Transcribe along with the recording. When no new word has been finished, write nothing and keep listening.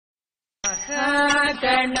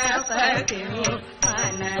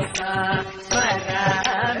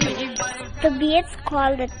The beats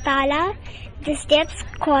called the tala, the steps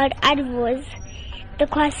called advos, the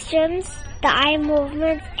costumes, the eye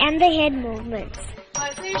movements and the head movements.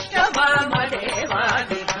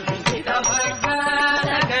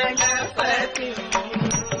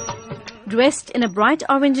 Dressed in a bright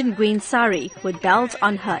orange and green sari with bells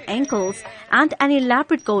on her ankles and an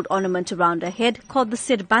elaborate gold ornament around her head called the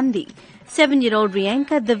sirbandi, 7-year-old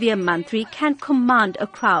Rianca Divya Munthree can command a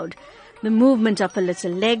crowd. The movement of her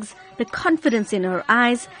little legs, the confidence in her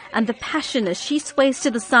eyes, and the passion as she sways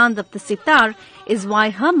to the sound of the sitar is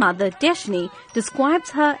why her mother, Deshni,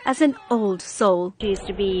 describes her as an old soul. She used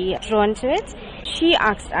to be drawn to it. She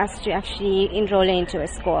asked us to actually enroll her into a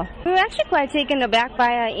school. We were actually quite taken aback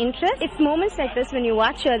by her interest. It's moments like this when you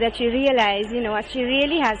watch her that you realize, she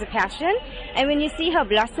really has a passion. And when you see her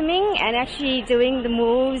blossoming and actually doing the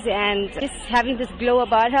moves and just having this glow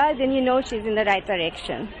about her, then you know she's in the right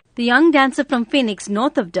direction. The young dancer from Phoenix,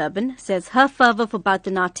 north of Durban, says her fervor for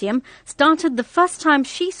Bharatanatyam started the first time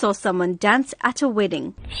she saw someone dance at a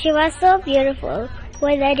wedding. She was so beautiful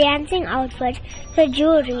with her dancing outfit, her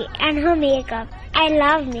jewelry and her makeup. I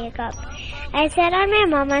love makeup. I sat on my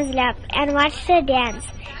mama's lap and watched her dance.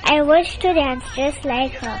 I wished to dance just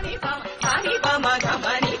like her.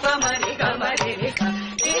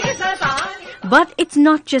 But it's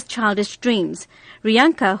not just childish dreams.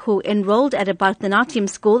 Rianca, who enrolled at a Bharatanatyam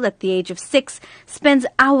school at the age of 6, spends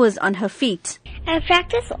hours on her feet. I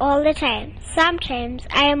practice all the time. Sometimes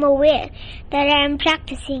I am aware that I am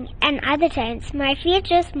practicing, and other times my feet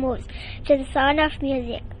just move to the sound of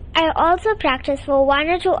music. I also practice for 1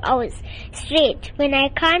 or 2 hours straight when I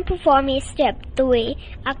can't perform a step the way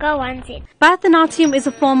Akka wants it. Bharatanatyam is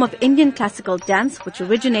a form of Indian classical dance which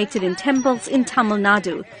originated in temples in Tamil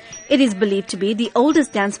Nadu. It is believed to be the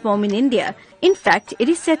oldest dance form in India. In fact, it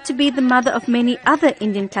is said to be the mother of many other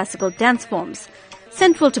Indian classical dance forms.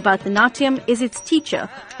 Central to Bharatanatyam is its teacher,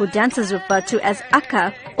 who dancers refer to as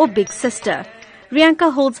Akka or Big Sister.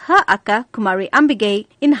 Rianca holds her Akka, Kumari Ambige,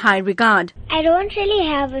 in high regard. I don't really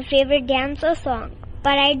have a favorite dance or song,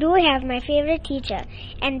 but I do have my favorite teacher,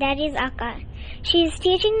 and that is Akka. She is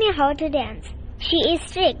teaching me how to dance. She is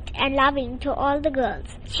strict and loving to all the girls.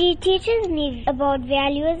 She teaches me about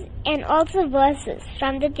values and also verses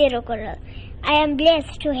from the Tirukkural. I am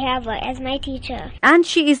blessed to have her as my teacher. And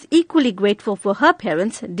she is equally grateful for her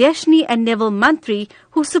parents, Deshni and Neville Munthree,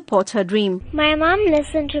 who support her dream. My mom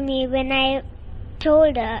listened to me when I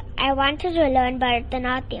told her I wanted to learn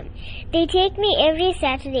Bharatanatyam. They take me every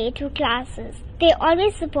Saturday to classes. They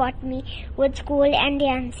always support me with school and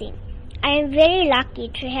dancing. I am very lucky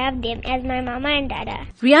to have them as my mama and dada.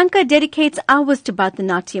 Rianca dedicates hours to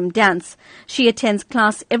Bharatanatyam dance. She attends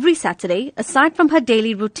class every Saturday, aside from her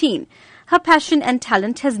daily routine. Her passion and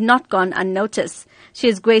talent has not gone unnoticed. She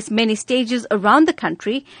has graced many stages around the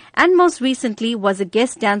country and most recently was a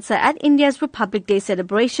guest dancer at India's Republic Day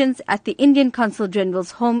celebrations at the Indian Consul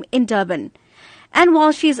General's home in Durban. And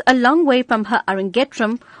while she is a long way from her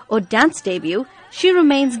Arangetram or dance debut, she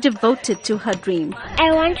remains devoted to her dream.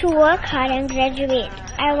 I want to work hard and graduate.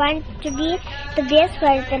 I want to be the best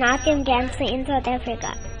Bharatanatyam dancer in South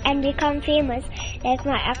Africa and become famous like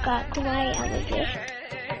my Akka Kumari Ambige.